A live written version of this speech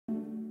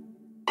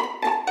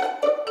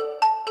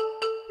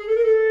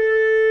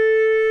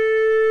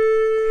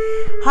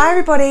Hi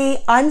everybody,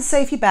 I'm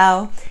Sophie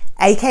Bell,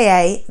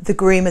 aka the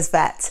Groomers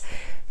Vet.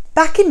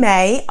 Back in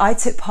May, I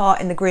took part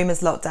in the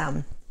Groomers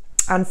lockdown,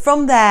 and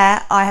from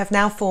there I have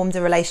now formed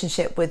a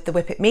relationship with the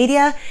Whippet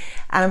media,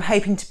 and I'm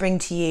hoping to bring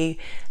to you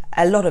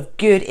a lot of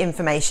good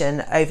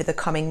information over the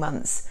coming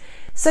months.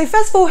 So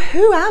first of all,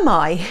 who am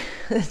I?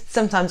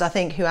 Sometimes I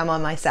think, who am I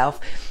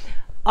myself?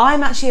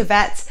 I'm actually a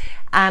vet,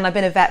 and I've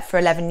been a vet for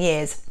 11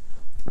 years.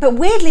 But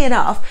weirdly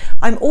enough,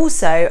 I'm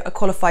also a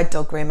qualified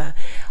dog groomer.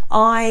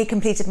 I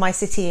completed my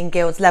City and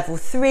Guilds Level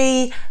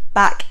 3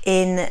 back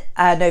in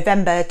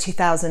November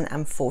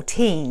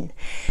 2014.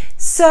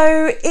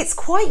 So it's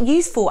quite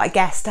useful, I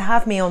guess, to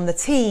have me on the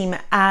team,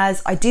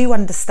 as I do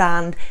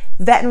understand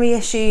veterinary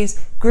issues,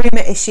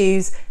 groomer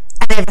issues,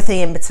 and everything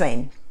in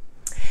between.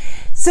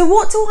 So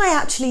what do I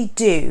actually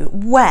do?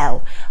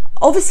 Well,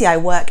 obviously I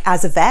work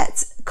as a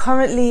vet.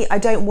 Currently, I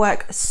don't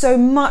work so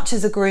much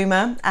as a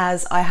groomer,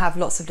 as I have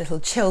lots of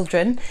little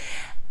children.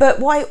 But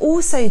what I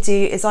also do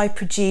is I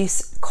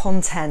produce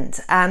content,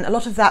 and a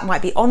lot of that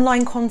might be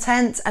online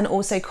content and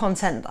also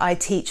content that I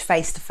teach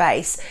face to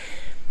face.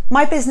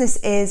 My business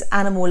is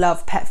Animal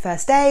Love Pet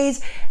First Aid,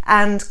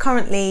 and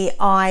currently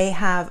I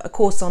have a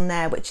course on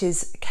there which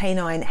is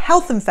Canine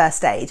Health and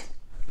First Aid,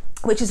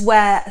 which is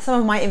where some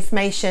of my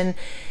information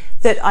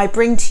that I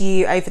bring to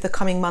you over the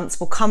coming months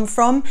will come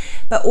from,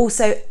 but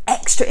also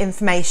extra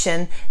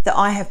information that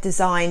I have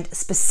designed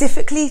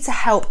specifically to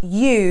help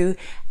you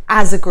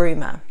as a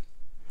groomer.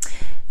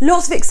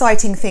 Lots of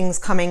exciting things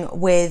coming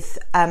with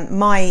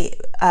my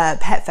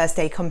Pet First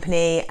Aid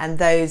company, and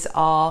those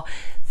are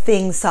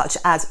things such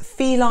as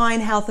feline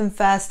health and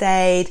first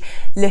aid,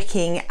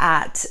 looking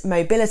at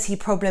mobility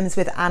problems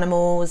with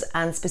animals,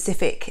 and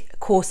specific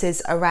courses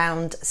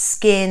around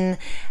skin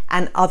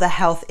and other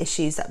health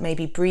issues that may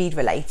be breed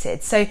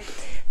related. So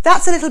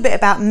that's a little bit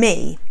about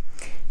me.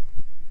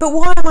 But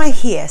why am I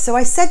here? So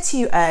I said to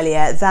you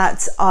earlier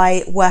that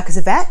I work as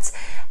a vet,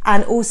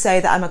 and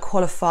also that I'm a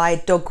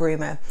qualified dog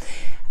groomer.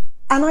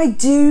 And I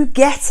do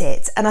get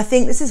it. And I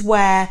think this is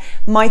where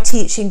my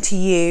teaching to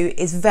you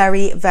is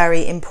very,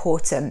 very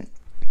important.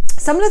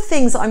 Some of the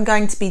things that I'm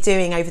going to be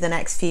doing over the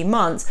next few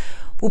months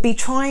will be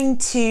trying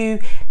to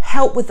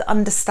help with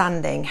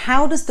understanding,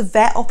 how does the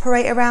vet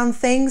operate around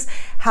things?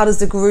 How does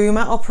the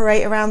groomer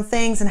operate around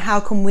things? And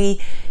how can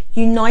we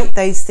unite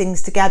those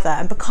things together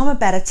and become a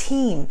better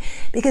team?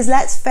 Because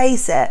let's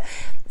face it,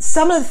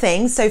 some of the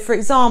things, so for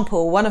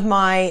example, one of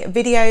my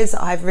videos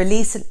that I've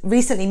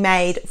recently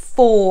made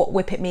for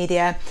Whippet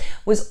Media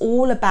was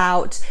all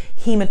about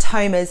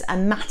hematomas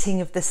and matting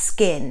of the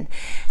skin.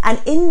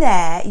 And in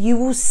there, you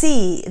will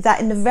see that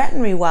in the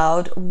veterinary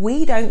world,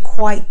 we don't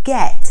quite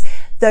get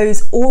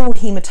those oral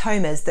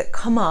hematomas that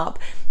come up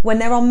when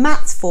there are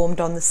mats formed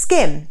on the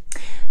skin.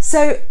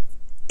 So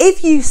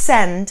if you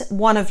send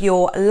one of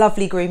your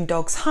lovely groomed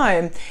dogs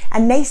home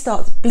and they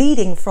start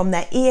bleeding from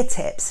their ear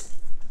tips,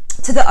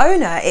 to the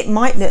owner, it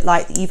might look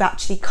like that you've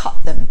actually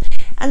cut them.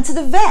 And to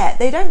the vet,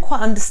 they don't quite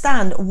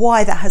understand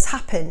why that has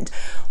happened.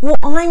 What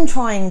I'm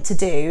trying to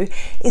do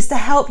is to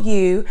help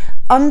you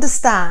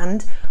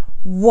understand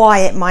why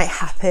it might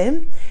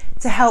happen,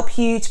 to help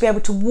you to be able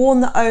to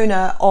warn the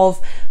owner of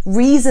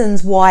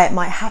reasons why it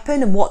might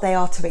happen and what they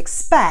are to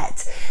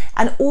expect,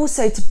 and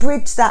also to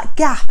bridge that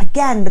gap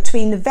again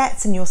between the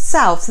vets and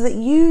yourself, so that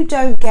you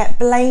don't get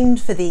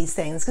blamed for these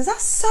things, because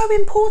that's so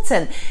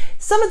important.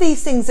 Some of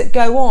these things that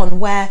go on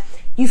where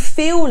you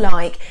feel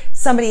like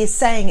somebody is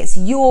saying it's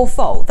your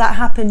fault, that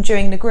happened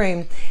during the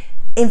groom.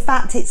 In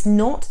fact, it's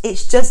not,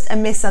 it's just a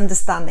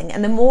misunderstanding.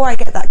 And the more I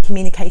get that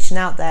communication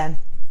out there,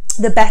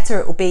 the better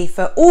it will be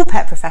for all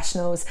pet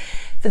professionals,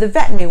 for the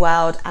veterinary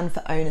world, and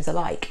for owners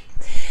alike.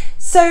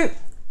 So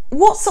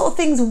what sort of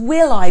things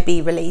will I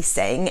be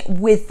releasing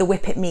with the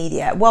Whippet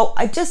media? Well,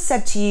 I just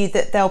said to you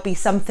that there'll be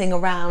something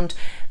around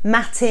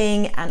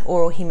matting and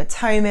oral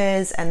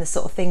hematomas and the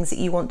sort of things that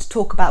you want to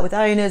talk about with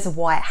owners and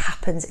why it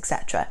happens,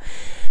 etc.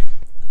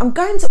 I'm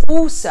going to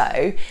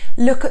also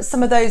look at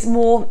some of those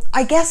more,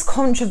 I guess,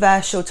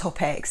 controversial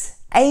topics.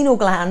 Anal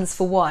glands,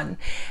 for one.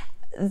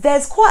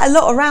 There's quite a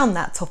lot around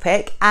that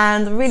topic,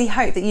 and I really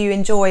hope that you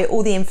enjoy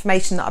all the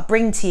information that I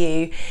bring to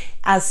you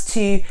as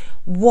to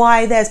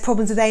why there's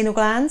problems with anal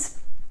glands.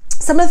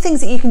 Some of the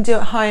things that you can do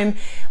at home,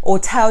 or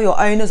tell your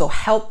owners, or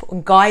help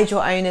and guide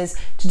your owners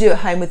to do at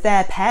home with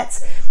their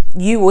pets.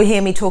 You will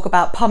hear me talk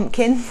about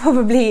pumpkin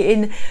probably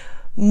in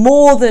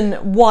more than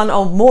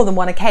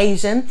one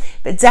occasion,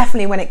 but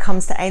definitely when it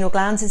comes to anal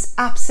glands, it's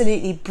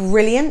absolutely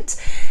brilliant.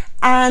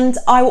 And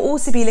I will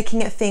also be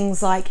looking at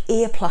things like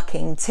ear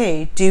plucking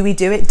too. Do we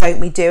do it? Don't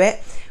we do it?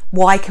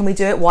 Why can we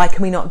do it? Why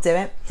can we not do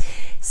it?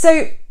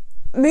 So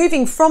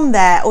moving from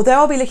there, although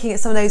I'll be looking at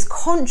some of those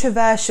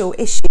controversial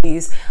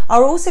issues,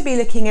 I'll also be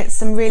looking at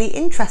some really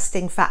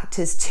interesting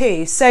factors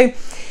too. So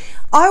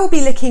I will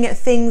be looking at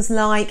things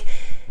like,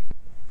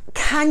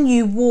 can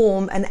you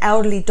warm an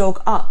elderly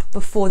dog up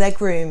before their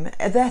groom?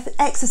 Are there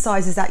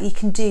exercises that you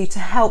can do to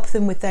help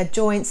them with their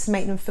joints, to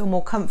make them feel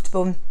more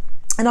comfortable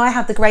And I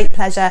have the great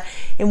pleasure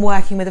in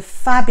working with a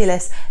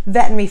fabulous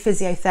veterinary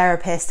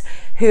physiotherapist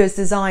who has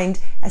designed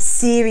a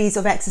series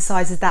of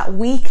exercises that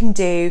we can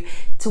do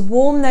to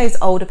warm those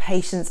older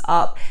patients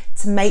up,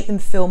 to make them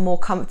feel more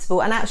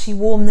comfortable and actually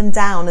warm them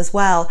down as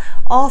well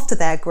after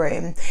their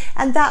groom.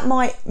 And that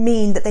might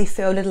mean that they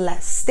feel a little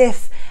less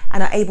stiff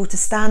and are able to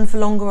stand for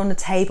longer on the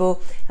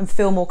table and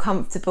feel more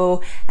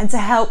comfortable, and to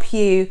help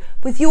you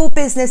with your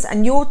business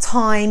and your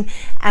time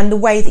and the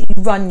way that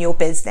you run your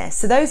business.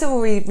 So those are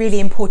all really, really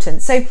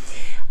important. So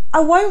I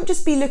won't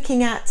just be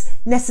looking at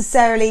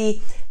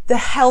necessarily the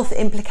health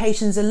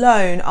implications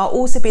alone. I'll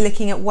also be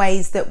looking at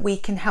ways that we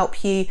can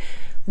help you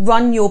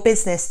run your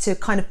business to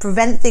kind of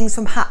prevent things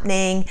from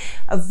happening,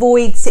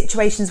 avoid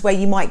situations where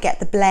you might get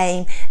the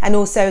blame, and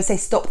also say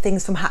stop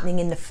things from happening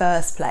in the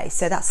first place.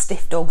 So that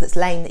stiff dog that's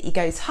lame that you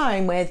goes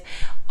home with,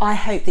 I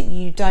hope that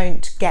you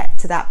don't get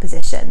to that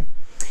position.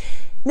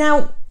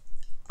 Now,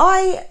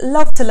 I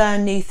love to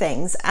learn new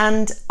things,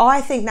 and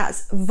I think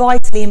that's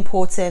vitally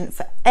important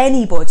for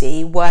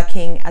anybody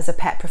working as a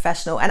pet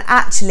professional, and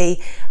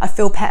actually I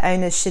feel pet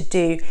owners should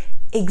do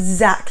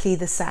exactly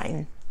the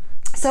same.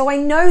 So I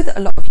know that a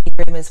lot of you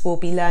groomers will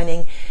be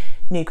learning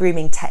new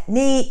grooming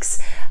techniques,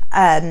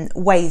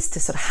 ways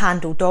to sort of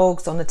handle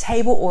dogs on the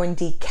table, or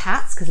indeed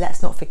cats, because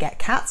let's not forget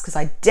cats, because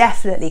I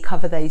definitely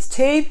cover those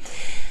too.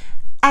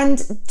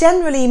 And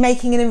generally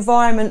making an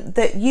environment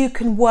that you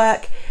can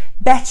work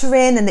better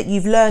in, and that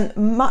you've learned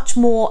much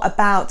more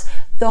about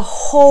the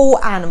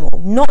whole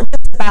animal, not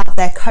just about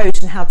their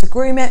coat and how to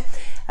groom it,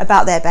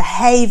 about their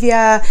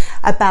behavior,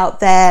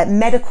 about their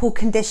medical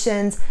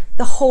conditions,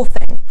 the whole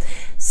thing.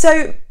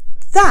 So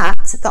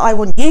that I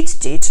want you to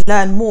do to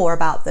learn more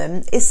about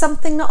them is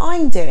something that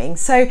I'm doing.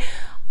 So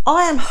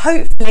I am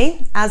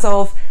hopefully, as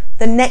of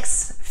the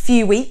next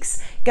few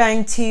weeks,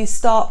 going to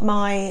start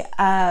my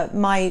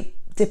my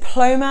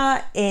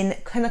diploma in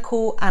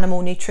clinical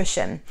animal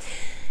nutrition.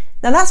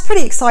 Now that's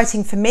pretty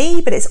exciting for me,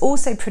 but it's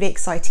also pretty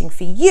exciting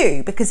for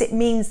you, because it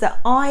means that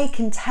I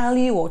can tell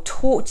you or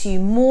talk to you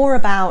more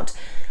about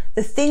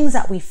the things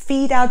that we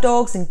feed our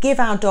dogs and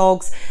give our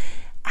dogs,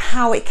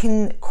 how it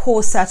can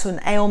cause certain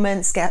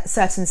ailments, get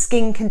certain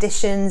skin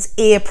conditions,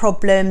 ear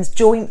problems,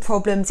 joint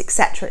problems,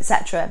 etc.,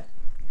 etc.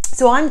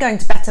 So I'm going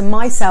to better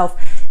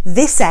myself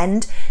this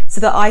end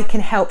so that I can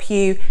help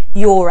you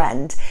your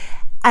end.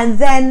 And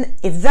then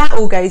if that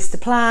all goes to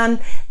plan,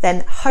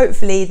 then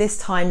hopefully this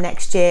time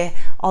next year,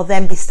 I'll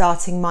then be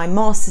starting my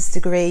master's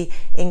degree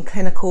in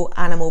clinical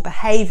animal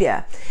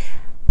behaviour.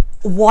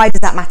 Why does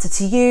that matter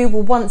to you?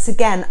 Well, once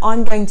again,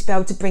 I'm going to be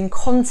able to bring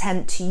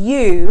content to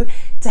you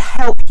to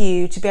help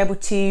you to be able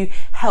to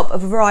help a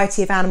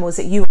variety of animals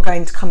that you are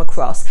going to come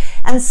across.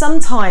 And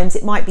sometimes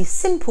it might be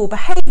simple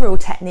behavioural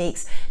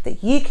techniques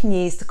that you can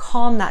use to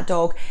calm that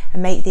dog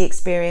and make the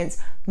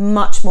experience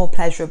much more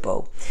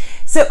pleasurable.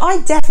 So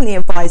I definitely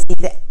advise you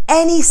that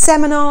any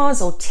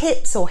seminars or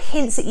tips or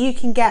hints that you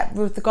can get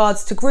with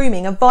regards to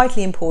grooming are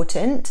vitally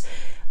important.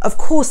 Of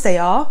course they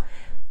are.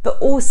 But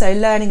also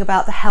learning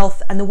about the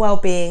health and the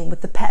well-being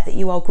with the pet that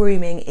you are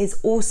grooming is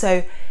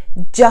also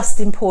just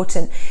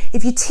important.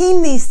 If you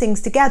team these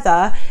things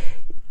together,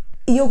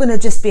 you're going to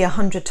just be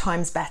 100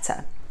 times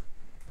better.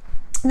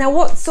 Now,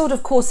 what sort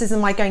of courses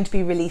am I going to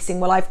be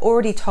releasing? Well, I've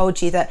already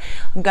told you that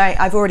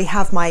I've already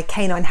have my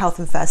canine health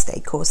and first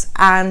aid course,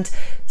 and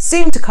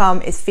soon to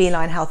come is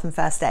feline health and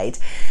first aid.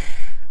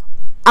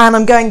 And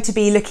I'm going to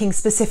be looking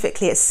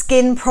specifically at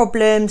skin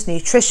problems,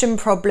 nutrition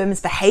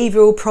problems,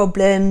 behavioural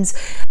problems,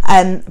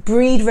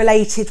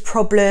 breed-related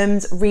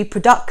problems,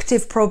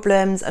 reproductive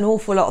problems, an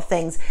awful lot of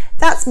things.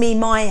 That's me,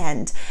 my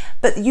end.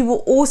 But you will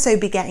also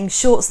be getting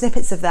short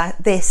snippets of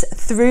this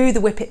through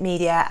the Whippet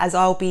media, as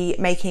I'll be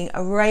making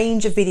a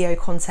range of video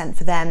content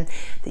for them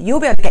that you'll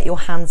be able to get your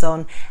hands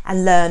on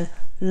and learn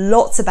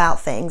lots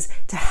about things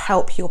to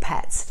help your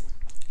pets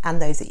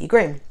and those that you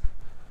groom.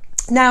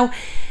 Now,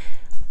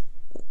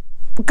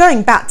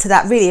 going back to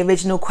that really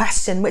original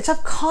question, which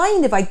I've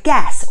kind of, I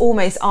guess,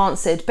 almost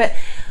answered, but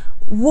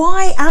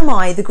why am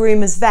I the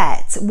Groomers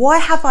Vet? Why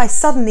have I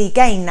suddenly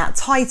gained that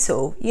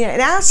title? You know, it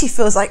actually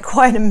feels like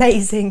quite an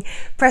amazing,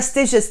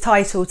 prestigious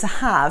title to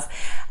have.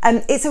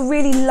 And it's a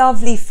really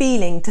lovely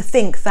feeling to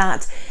think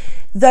that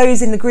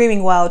those in the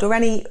grooming world or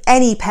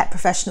any pet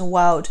professional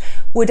world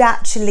would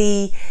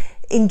actually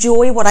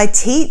enjoy what I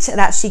teach and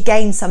actually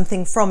gain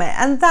something from it.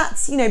 And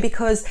that's, you know,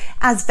 because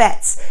as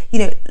vets, you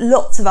know,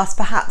 lots of us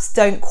perhaps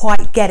don't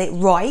quite get it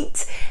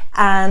right,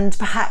 and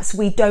perhaps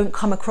we don't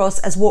come across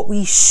as what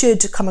we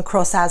should come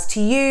across as to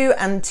you,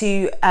 and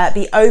to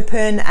be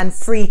open and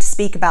free to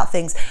speak about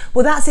things.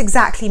 Well, that's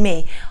exactly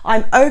me.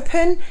 I'm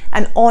open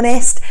and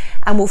honest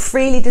and will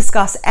freely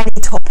discuss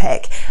any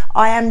topic.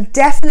 I am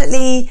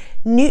definitely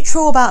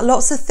neutral about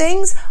lots of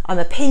things. I'm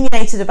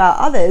opinionated about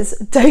others,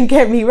 don't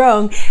get me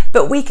wrong,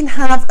 but we can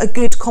have a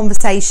good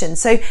conversation.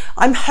 So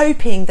I'm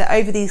hoping that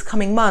over these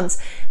coming months,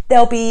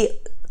 there'll be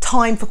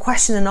time for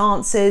question and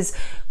answers,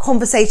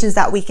 conversations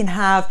that we can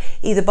have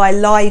either by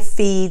live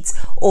feeds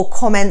or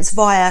comments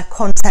via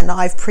content that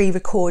I've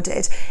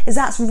pre-recorded, is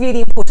that's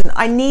really important.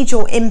 I need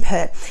your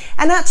input.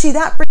 And actually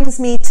that brings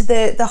me to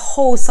the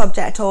whole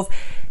subject of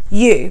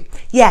you.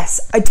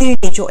 Yes, I do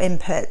need your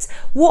input.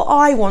 What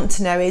I want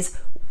to know is,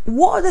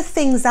 what are the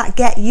things that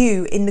get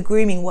you in the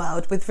grooming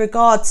world with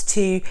regards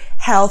to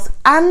health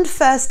and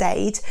first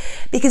aid?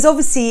 Because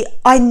obviously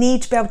I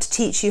need to be able to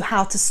teach you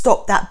how to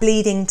stop that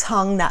bleeding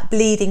tongue, that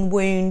bleeding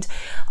wound.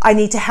 I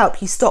need to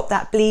help you stop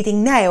that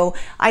bleeding nail.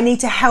 I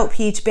need to help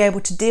you to be able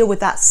to deal with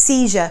that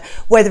seizure,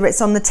 whether it's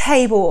on the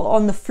table or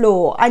on the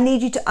floor. I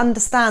need you to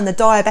understand the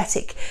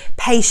diabetic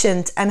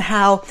patient and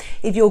how,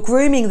 if you're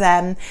grooming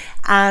them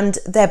and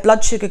their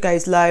blood sugar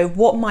goes low,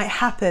 what might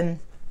happen.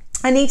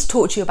 I need to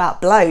talk to you about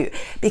bloat,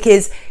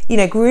 because, you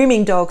know,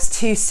 grooming dogs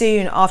too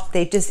soon after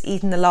they've just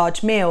eaten a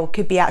large meal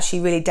could be actually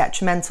really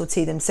detrimental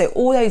to them. So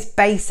all those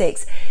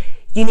basics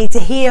you need to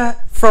hear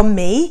from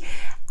me,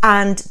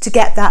 and to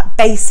get that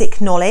basic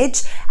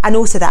knowledge and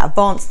also that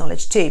advanced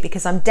knowledge too,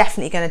 because I'm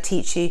definitely going to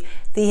teach you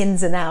the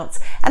ins and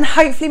outs and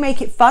hopefully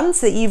make it fun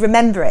so that you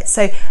remember it.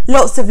 So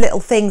lots of little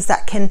things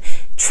that can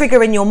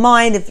trigger in your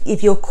mind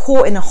if you're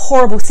caught in a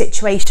horrible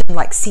situation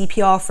like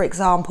CPR, for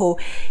example.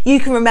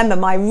 You can remember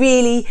my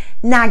really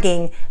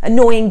nagging,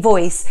 annoying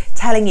voice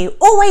telling you,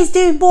 always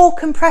do more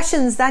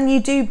compressions than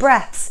you do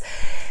breaths.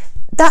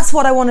 That's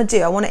what I want to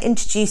do. I want to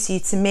introduce you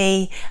to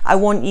me. I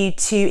want you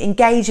to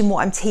engage in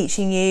what I'm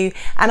teaching you,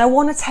 and I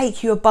want to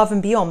take you above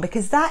and beyond,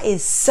 because that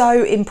is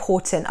so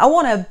important. I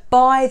want to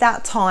buy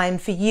that time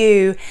for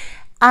you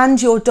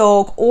and your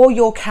dog or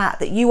your cat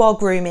that you are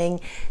grooming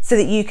so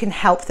that you can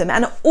help them,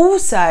 and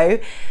also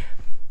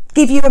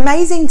give you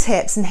amazing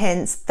tips and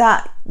hints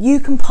that you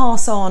can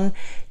pass on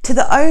to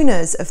the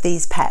owners of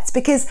these pets.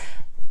 Because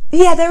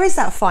yeah, there is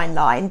that fine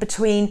line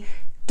between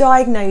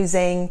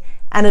diagnosing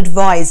and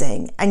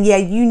advising, and yeah,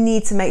 you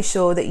need to make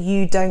sure that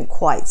you don't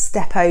quite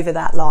step over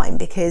that line,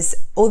 because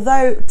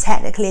although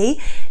technically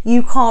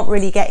you can't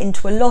really get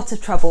into a lot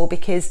of trouble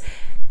because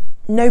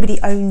nobody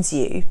owns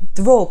you,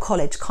 the Royal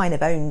College kind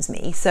of owns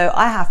me, so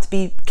I have to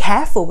be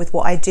careful with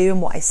what I do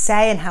and what I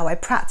say and how I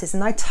practice,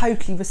 and I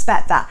totally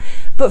respect that.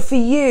 But for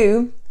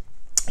you,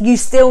 you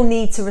still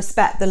need to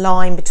respect the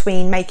line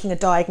between making a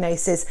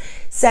diagnosis,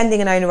 sending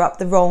an owner up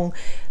the wrong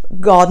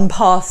garden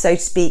path, so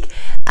to speak,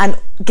 and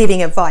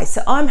giving advice.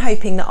 So I'm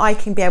hoping that I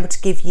can be able to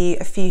give you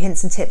a few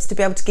hints and tips to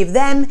be able to give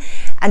them,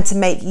 and to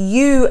make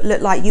you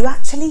look like you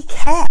actually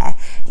care.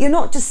 You're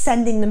not just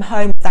sending them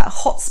home with that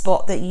hot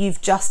spot that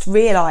you've just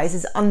realised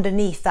is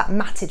underneath that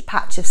matted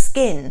patch of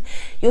skin.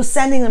 You're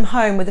sending them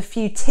home with a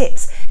few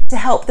tips to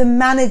help them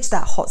manage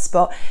that hot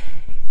spot.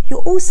 You're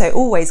also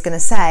always going to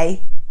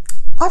say,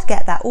 I'd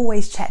get that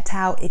always checked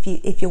out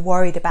if you're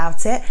worried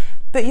about it,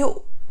 but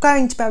you're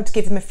going to be able to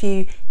give them a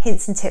few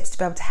hints and tips to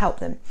be able to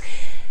help them.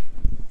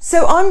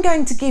 So I'm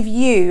going to give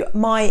you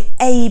my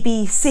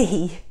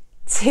ABC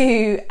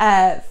to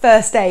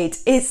first aid.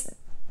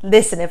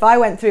 Listen, if I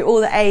went through all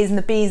the A's and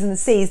the B's and the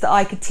C's that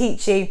I could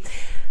teach you,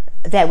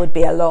 there would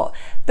be a lot.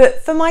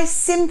 But for my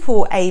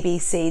simple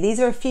ABC, these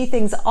are a few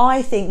things that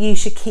I think you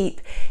should keep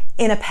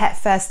in a pet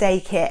first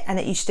aid kit and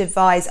that you should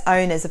advise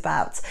owners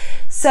about.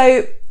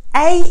 So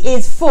A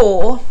is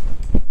for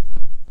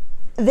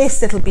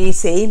this little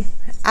beauty,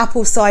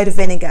 apple cider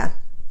vinegar.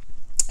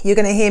 You're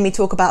going to hear me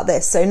talk about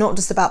this, so not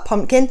just about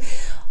pumpkin,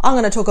 I'm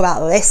going to talk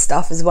about this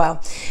stuff as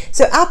well.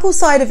 So apple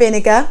cider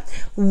vinegar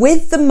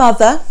with the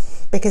mother,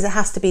 because it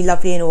has to be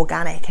lovely and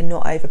organic and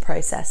not over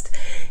processed,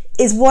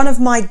 is one of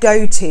my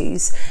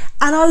go-tos,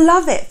 and I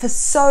love it for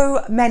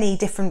so many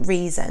different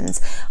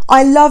reasons.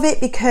 I love it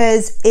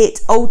because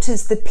it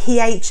alters the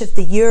pH of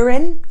the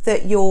urine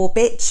that your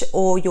bitch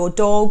or your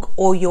dog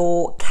or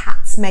your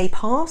cats may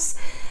pass.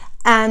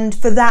 And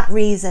for that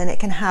reason, it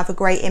can have a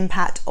great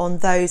impact on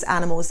those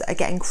animals that are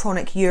getting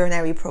chronic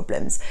urinary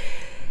problems.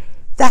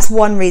 That's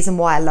one reason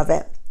why I love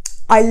it.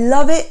 I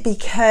love it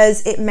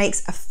because it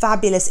makes a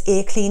fabulous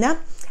ear cleaner.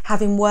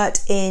 Having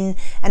worked in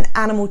an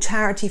animal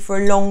charity for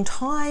a long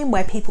time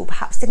where people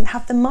perhaps didn't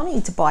have the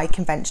money to buy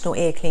conventional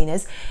ear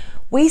cleaners,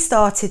 we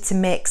started to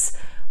mix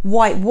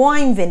white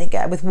wine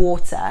vinegar with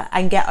water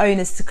and get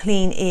owners to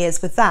clean ears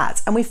with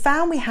that. And we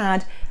found we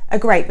had a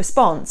great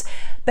response.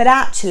 But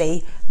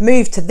actually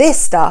move to this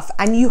stuff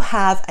and you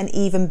have an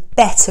even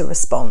better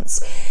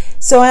response.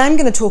 So I am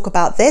going to talk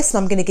about this,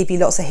 and I'm going to give you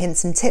lots of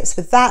hints and tips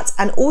with that.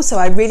 And also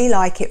I really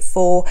like it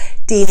for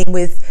dealing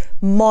with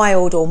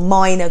mild or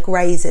minor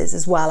grazers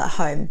as well at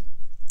home.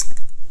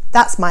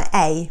 That's my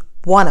A,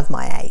 one of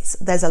my A's.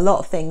 There's a lot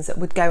of things that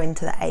would go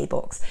into the A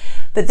box,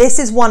 but this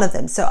is one of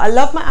them. So I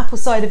love my apple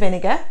cider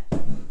vinegar.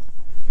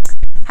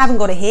 Haven't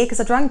got it here because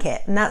I drank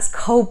it, and that's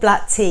cold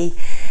black tea.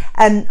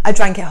 I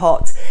drank it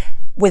hot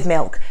with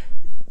milk.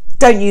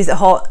 Don't use it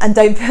hot and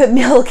don't put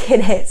milk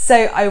in it. So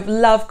I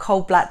love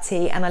cold black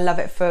tea, and I love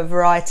it for a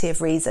variety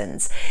of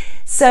reasons.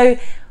 So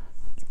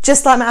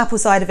just like my apple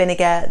cider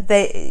vinegar,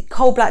 the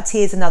cold black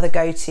tea is another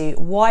go-to.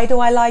 Why do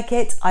I like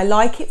it? I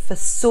like it for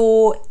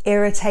sore,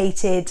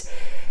 irritated,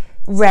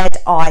 red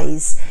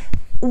eyes.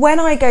 when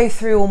I go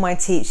through all my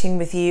teaching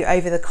with you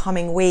over the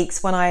coming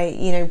weeks, when I,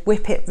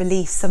 Whippet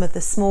release some of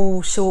the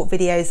small short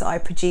videos that I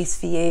produce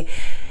for you,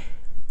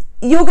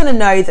 you're going to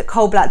know that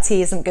cold black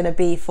tea isn't going to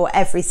be for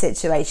every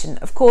situation.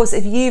 Of course,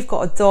 if you've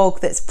got a dog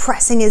that's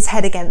pressing his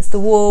head against the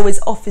wall, is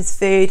off his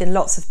food and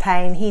lots of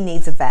pain, he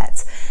needs a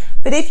vet.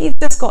 But if you've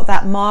just got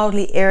that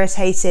mildly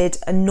irritated,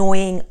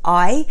 annoying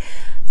eye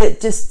that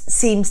just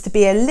seems to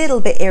be a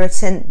little bit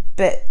irritant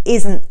but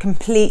isn't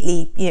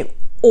completely,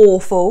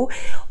 awful,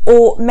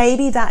 or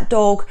maybe that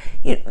dog,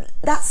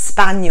 that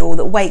spaniel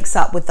that wakes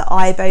up with the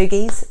eye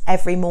bogies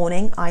every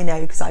morning, I know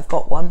because I've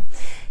got one.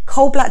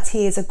 Cold black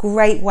tea is a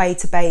great way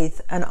to bathe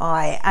an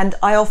eye, and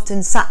I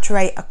often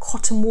saturate a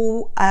cotton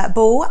wool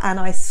ball and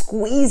I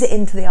squeeze it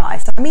into the eye.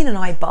 So I mean an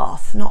eye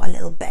bath, not a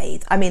little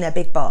bathe, I mean a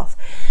big bath.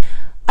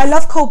 I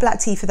love cold black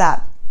tea for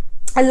that.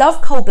 I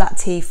love cold black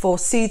tea for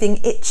soothing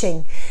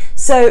itching.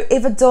 So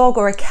if a dog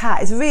or a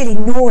cat is really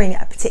gnawing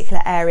at a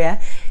particular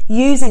area,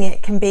 using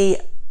it can be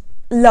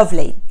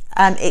lovely.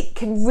 It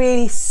can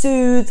really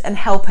soothe and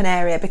help an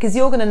area, because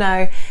you're going to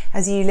know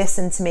as you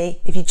listen to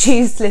me, if you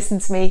choose to listen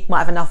to me, might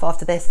have enough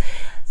after this,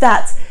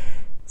 that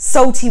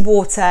salty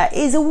water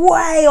is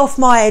way off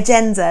my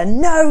agenda.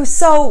 No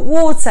salt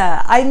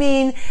water. I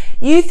mean,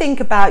 you think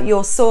about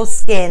your sore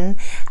skin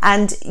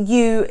and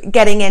you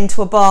getting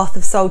into a bath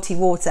of salty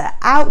water.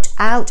 Ouch,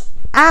 ouch,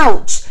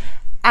 ouch.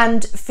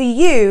 And for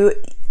you,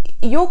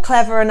 you're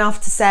clever enough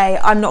to say,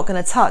 I'm not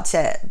going to touch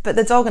it, but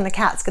the dog and the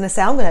cat's going to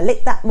say, I'm going to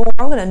lick that more,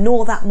 I'm going to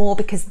gnaw that more,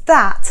 because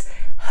that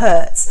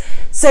hurts.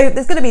 So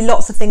there's going to be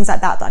lots of things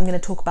like that I'm going to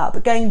talk about.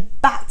 But going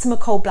back to my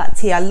cold black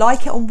tea, I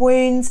like it on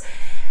wounds.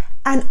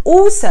 And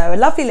also a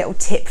lovely little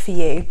tip for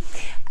you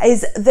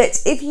is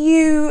that if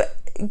you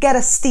get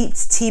a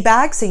steeped tea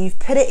bag, so you've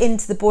put it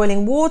into the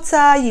boiling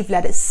water, you've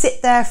let it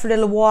sit there for a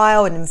little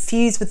while and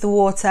infuse with the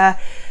water,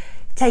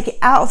 take it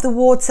out of the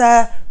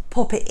water,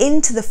 pop it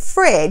into the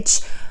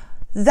fridge,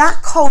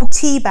 that cold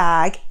tea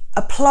bag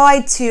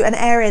applied to an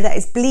area that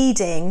is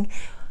bleeding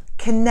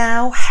can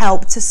now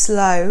help to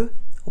slow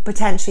or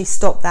potentially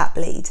stop that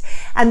bleed.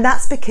 And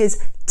that's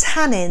because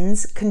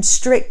tannins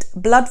constrict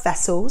blood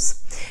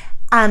vessels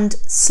and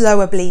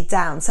slow a bleed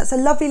down. So that's a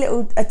lovely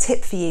little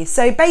tip for you.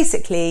 So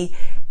basically,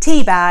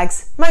 tea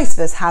bags, most of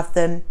us have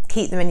them,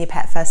 keep them in your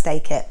pet first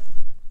aid kit.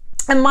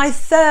 And my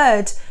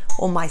third,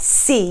 or my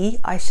C,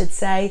 I should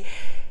say,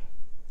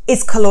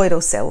 is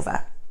colloidal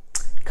silver.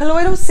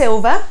 Colloidal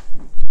silver,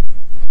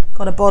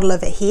 got a bottle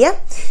of it here,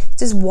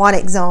 just one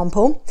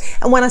example.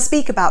 And when I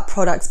speak about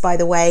products, by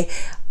the way,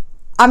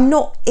 I'm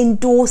not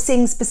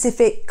endorsing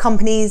specific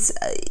companies,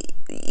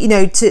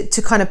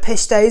 to kind of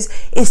push those.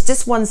 It's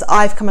just ones that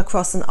I've come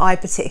across and I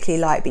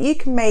particularly like, but you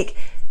can make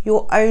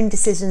your own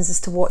decisions as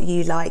to what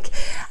you like.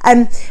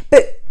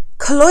 But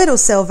colloidal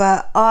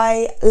silver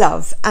I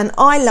love, and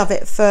I love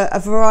it for a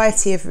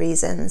variety of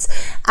reasons.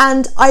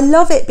 And I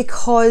love it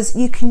because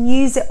you can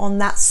use it on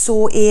that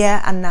sore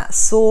ear and that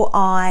sore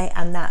eye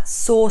and that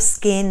sore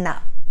skin,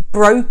 that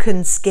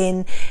broken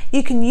skin.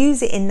 You can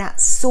use it in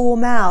that sore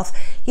mouth.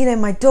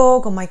 My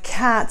dog or my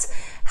cat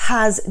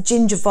has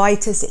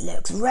gingivitis, it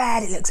looks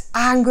red, it looks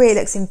angry, it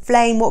looks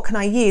inflamed, what can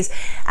I use?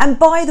 And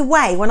by the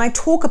way, when I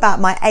talk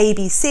about my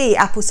ABC,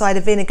 apple cider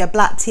vinegar,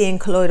 black tea and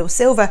colloidal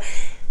silver,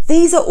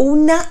 these are all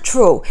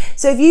natural.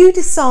 So if you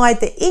decide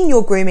that in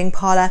your grooming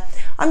parlour,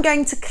 I'm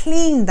going to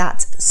clean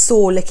that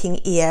sore looking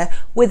ear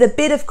with a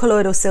bit of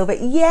colloidal silver,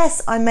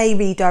 yes, I may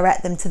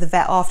redirect them to the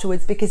vet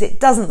afterwards because it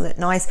doesn't look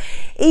nice.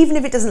 Even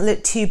if it doesn't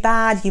look too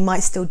bad, you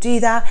might still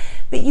do that.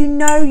 But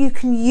you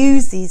can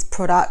use these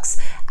products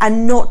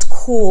and not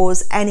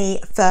cause any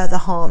further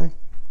harm.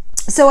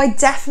 So I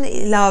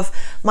definitely love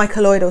my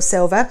colloidal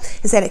silver. As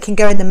I said, it can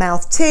go in the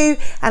mouth too,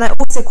 and I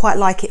also quite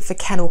like it for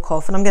kennel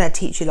cough, and I'm going to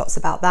teach you lots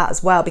about that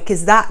as well,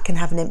 because that can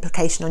have an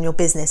implication on your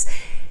business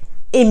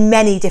in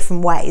many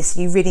different ways.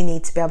 You really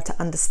need to be able to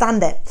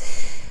understand it.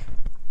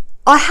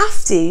 I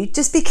have to,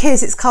 just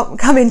because it's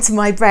come into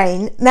my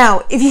brain.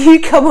 Now, if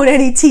you come on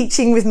any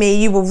teaching with me,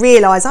 you will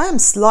realise I am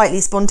slightly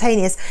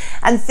spontaneous,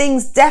 and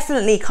things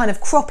definitely kind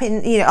of crop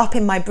in, up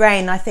in my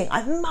brain. I think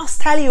I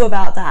must tell you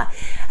about that,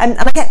 and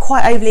I get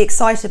quite overly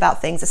excited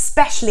about things,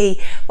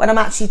 especially when I'm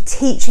actually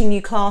teaching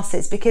new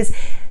classes, because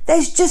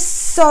there's just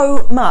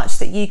so much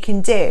that you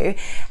can do,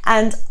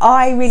 and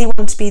I really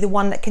want to be the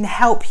one that can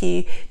help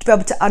you to be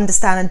able to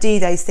understand and do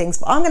those things.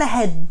 But I'm going to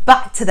head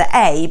back to the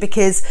A,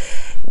 because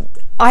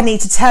I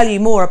need to tell you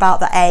more about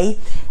the A,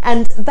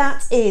 and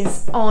that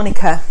is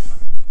arnica.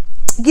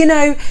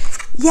 Yeah,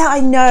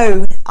 I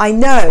know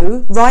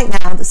right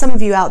now that some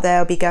of you out there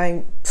will be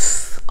going,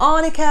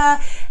 arnica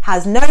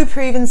has no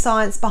proven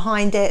science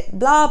behind it,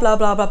 blah, blah,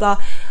 blah, blah, blah.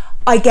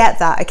 I get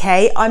that,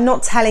 okay? I'm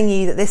not telling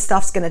you that this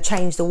stuff's going to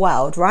change the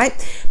world, right?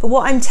 But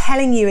what I'm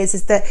telling you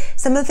is that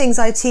some of the things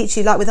I teach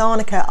you, like with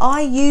arnica,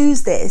 I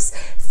use this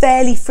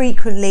fairly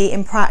frequently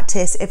in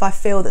practice if I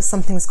feel that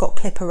something's got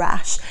clipper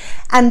rash.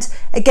 And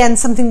again,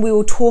 something we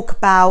will talk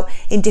about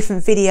in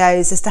different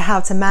videos as to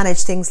how to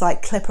manage things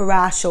like clipper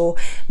rash or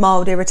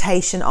mild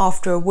irritation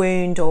after a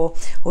wound, or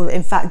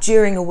in fact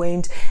during a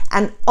wound.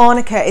 And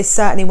arnica is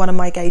certainly one of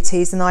my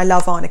go-tos, and I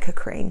love arnica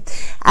cream.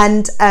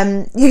 And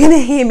you're going to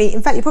hear me,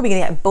 in fact, you're probably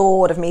going to get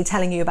bored of me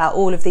telling you about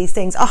all of these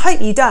things. I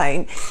hope you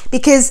don't,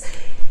 because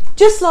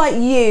just like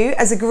you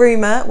as a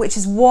groomer, which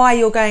is why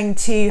you're going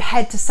to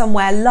head to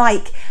somewhere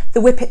like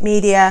the Whippet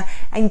Media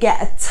and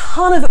get a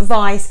ton of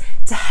advice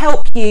to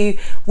help you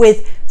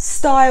with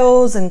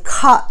styles and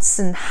cuts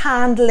and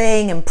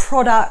handling and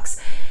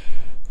products.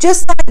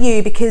 Just like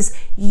you, because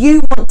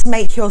you want to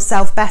make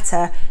yourself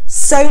better,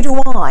 so do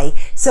I.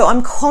 So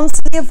I'm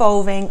constantly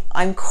evolving,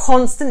 I'm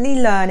constantly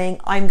learning,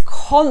 I'm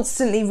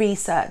constantly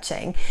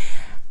researching.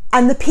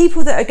 And the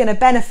people that are going to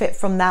benefit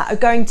from that are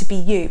going to be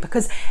you,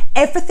 because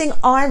everything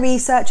I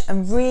research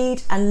and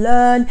read and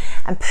learn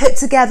and put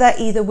together,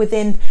 either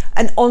within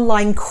an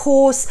online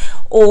course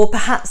or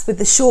perhaps with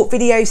the short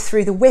videos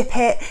through the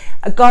Whippet,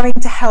 are going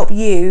to help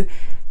you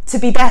to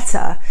be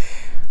better.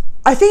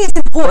 I think it's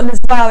important as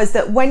well is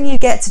that when you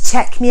get to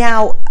check me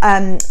out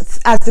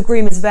as the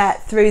Groomers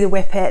Vet through the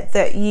Whippet,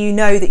 that you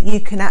know that you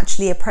can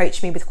actually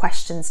approach me with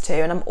questions too,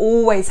 and I'm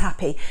always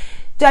happy.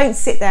 Don't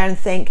sit there and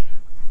think,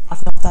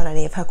 I've not done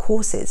any of her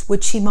courses.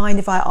 Would she mind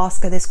if I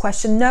ask her this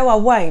question? No, I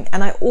won't.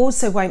 And I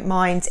also won't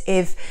mind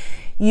if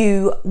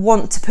you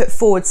want to put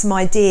forward some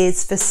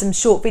ideas for some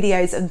short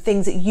videos and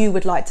things that you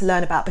would like to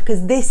learn about,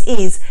 because this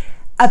is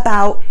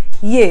about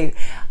you.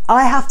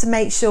 I have to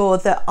make sure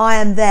that I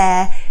am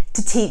there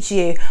to teach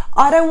you.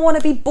 I don't want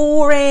to be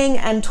boring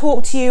and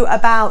talk to you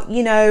about,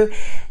 you know,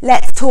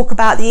 let's talk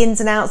about the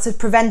ins and outs of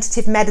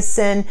preventative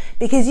medicine,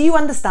 because you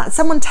understand,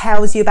 someone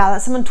tells you about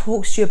that, someone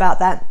talks to you about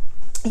that.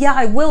 Yeah,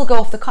 I will go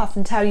off the cuff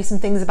and tell you some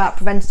things about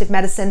preventative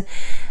medicine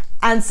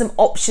and some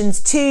options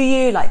to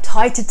you, like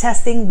titer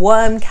testing,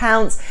 worm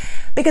counts,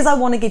 because I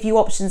want to give you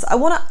options. I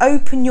want to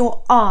open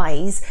your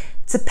eyes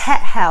to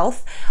pet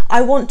health.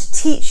 I want to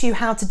teach you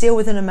how to deal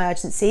with an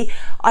emergency.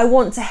 I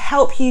want to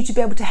help you to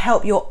be able to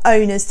help your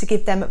owners, to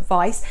give them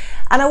advice.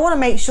 And I want to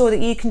make sure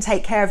that you can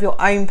take care of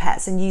your own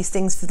pets and use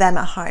things for them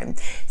at home.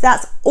 So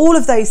that's, all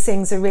of those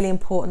things are really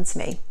important to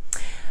me.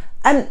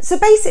 So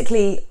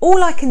basically,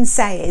 all I can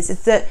say is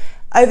that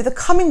over the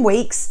coming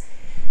weeks,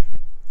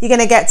 you're going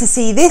to get to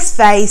see this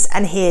face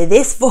and hear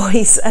this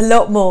voice a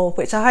lot more,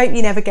 which I hope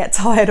you never get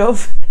tired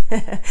of.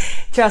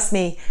 Trust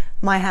me,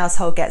 my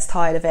household gets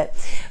tired of it.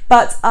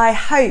 But I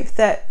hope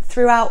that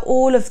throughout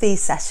all of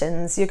these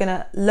sessions, you're going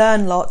to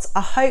learn lots.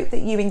 I hope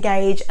that you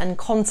engage and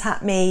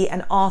contact me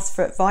and ask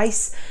for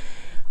advice.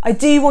 I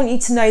do want you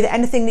to know that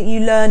anything that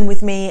you learn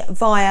with me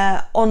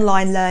via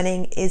online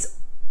learning is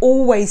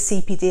always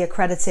CPD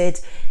accredited,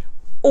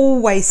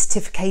 always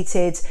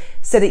certificated,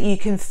 so that you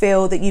can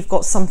feel that you've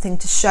got something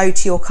to show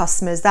to your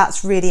customers.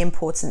 That's really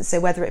important. So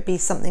whether it be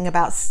something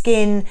about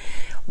skin,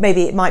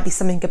 maybe it might be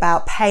something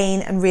about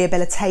pain and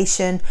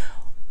rehabilitation,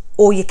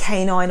 or your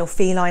canine or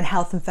feline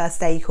health and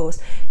first aid course,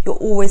 you'll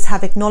always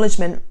have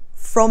acknowledgement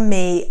from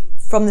me,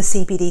 from the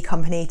CPD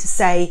company, to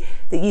say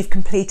that you've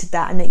completed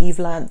that and that you've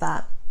learned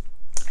that.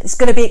 It's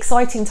going to be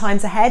exciting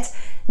times ahead,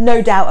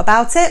 no doubt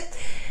about it.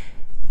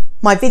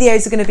 My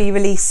videos are going to be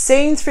released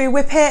soon through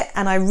Whippet,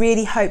 and I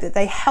really hope that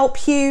they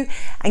help you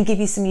and give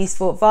you some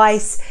useful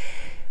advice.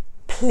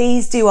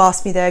 Please do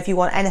ask me though if you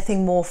want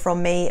anything more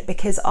from me,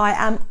 because I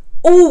am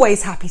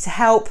always happy to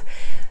help.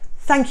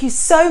 Thank you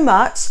so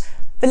much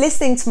for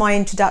listening to my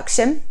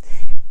introduction.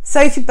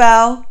 Sophie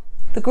Bell,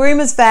 the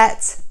Groomers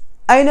Vet,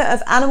 owner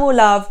of Animal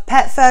Love,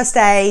 Pet First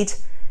Aid,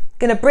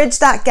 going to bridge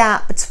that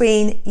gap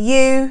between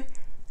you,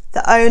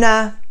 the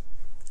owner,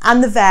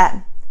 and the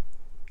vet.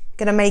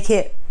 Going to make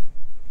it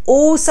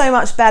all so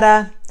much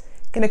better,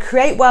 going to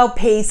create world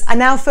peace. I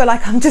now feel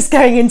like I'm just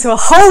going into a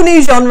whole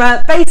new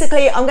genre.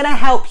 Basically, I'm going to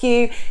help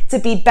you to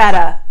be better.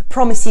 I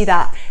promise you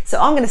that. So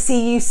I'm going to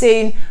see you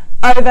soon.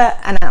 Over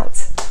and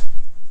out.